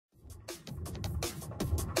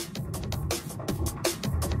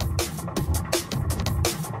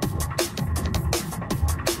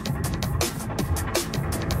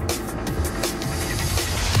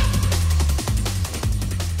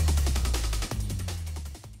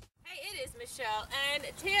Michelle and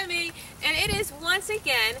Tammy, and it is once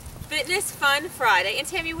again Fitness Fun Friday. And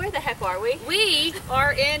Tammy, where the heck are we? We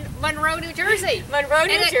are in Monroe, New Jersey. Monroe,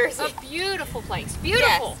 New Jersey. A beautiful place.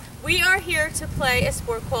 Beautiful. Yes. We are here to play a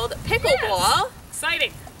sport called PickleBall. Yes.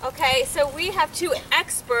 Exciting. Okay, so we have two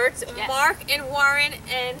experts, yes. Mark and Warren.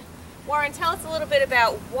 And Warren, tell us a little bit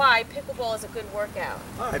about why pickleball is a good workout.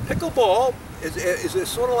 All right, pickleball is a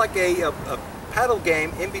sort of like a paddle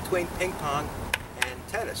game in between ping pong and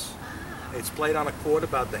tennis. It's played on a court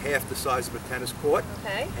about half the size of a tennis court,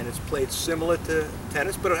 okay. And it's played similar to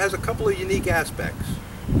tennis, but it has a couple of unique aspects,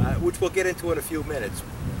 which we'll get into in a few minutes.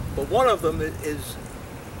 But one of them is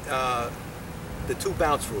the two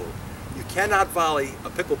bounce rule. You cannot volley a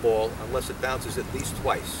pickleball unless it bounces at least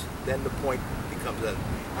twice. Then the point becomes a.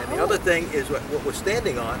 And the other thing is what we're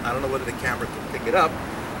standing on. I don't know whether the camera can pick it up,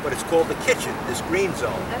 but it's called the kitchen, this green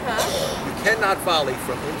zone. You cannot volley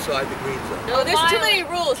from inside the green zone. No, there's too many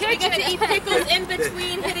rules. We get to eat pickles in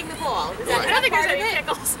between hitting the ball. Is that I don't think part there's of any it?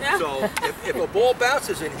 pickles. No? So if a ball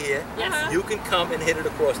bounces in here, Yes. you can come and hit it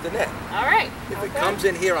across the net. All right. If it comes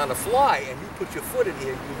in here on the fly and you put your foot in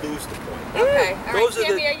here, you lose the point. Okay. All Those right,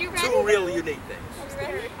 are Tammy, are you the ready? two really unique things. Are you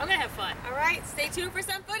ready? I'm going to have fun. All right, stay tuned for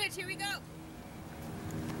some footage. Here we go.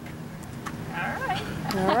 All right.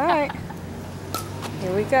 All right.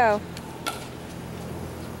 Here we go.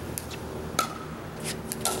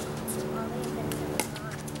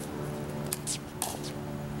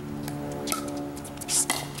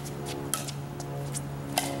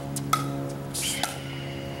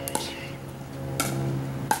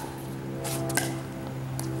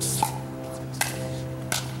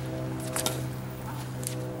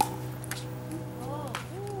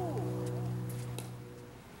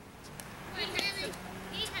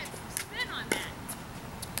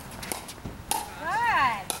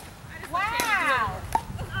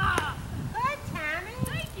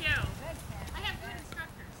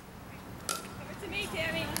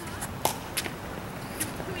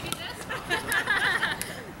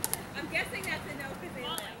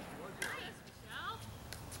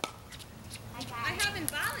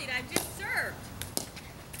 I've just served.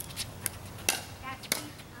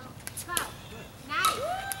 Nice.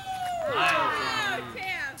 Wow,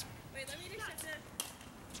 Tam. Wait, let me just shut the...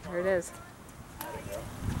 There it is.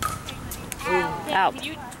 Out. Can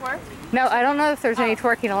you twerk? No, I don't know if there's any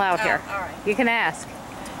twerking allowed here. All right. You can ask. I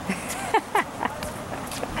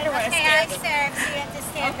don't want to I serve, so you have to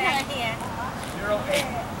stand back here.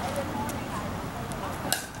 0-8.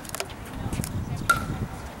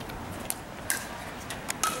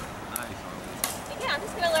 Yeah, I'm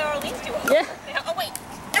just going to let Arlene do it. Yeah. Oh, wait.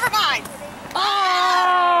 Never mind.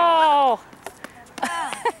 Oh!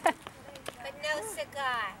 But no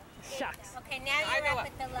cigar. Shucks. Okay, now you're up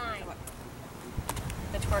at the line.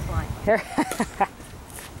 The twerk line. Here.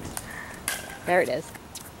 There it is.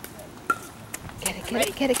 Get it, get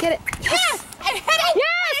it, get it, get it. Yes! I hit it!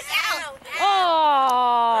 Yes! Out!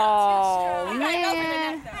 Oh,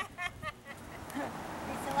 man.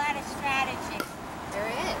 There's a lot of strategy. There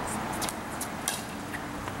is.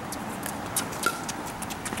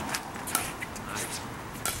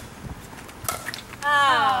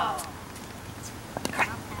 Oh. Okay.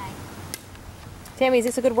 Tammy, is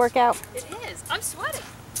this a good workout? It is. I'm sweating.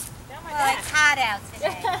 Down my Well, back. it's hot out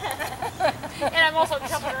today. And I'm also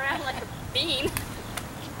jumping around like a bean.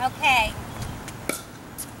 Okay.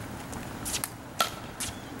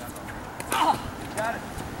 Got it.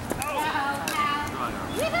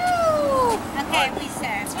 Woohoo! Okay, we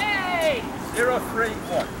serve. Hey!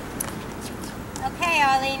 0-3-1. Okay,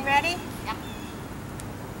 Arlene, ready? Yeah.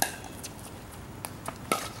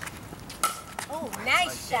 Oh,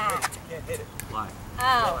 nice shot. Can't hit it. Live.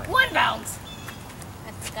 Oh, One bounce.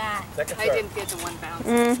 I forgot. Second I serve. didn't get the one bounce.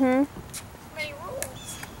 Mm-hmm. Many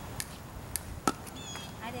rules.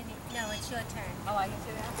 I didn't even, no, it's your turn. Oh, I can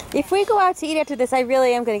do that. If we go out to eat after this, I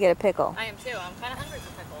really am going to get a pickle. I am too. I'm kind of hungry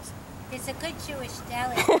for pickles. There's a good Jewish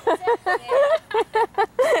deli. Yeah.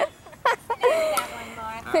 That one,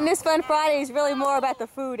 Mark. Fitness Fun Friday is really more about the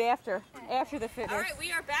food after the fitness. All right,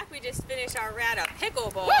 we are back. We just finished our round of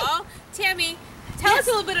pickleball. Tammy, tell us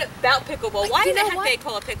a little bit about pickleball. Why You the know heck what? they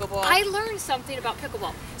call it pickleball? I learned something about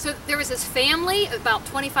pickleball. So there was this family about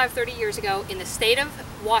 25, 30 years ago in the state of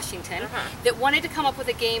Washington that wanted to come up with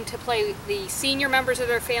a game to play the senior members of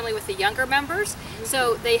their family with the younger members.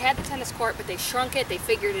 So they had the tennis court, but they shrunk it, they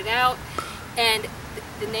figured it out, and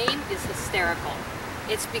the name is hysterical.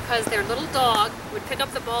 It's because their little dog would pick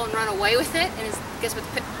up the ball and run away with it, and guess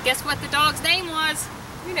what the dog's name was?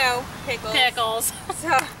 You know, Pickles. Pickles.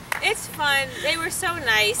 So it's fun. They were so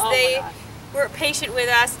nice. Oh my They gosh. were patient with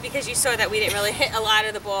us because you saw that we didn't really hit a lot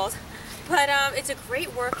of the balls. But it's a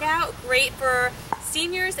great workout, great for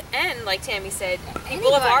seniors and, like Tammy said,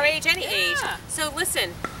 people of our age, any age. So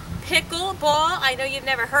listen, pickleball, I know you've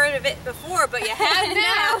never heard of it before, but you have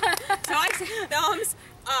now. So I say thumbs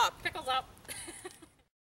up.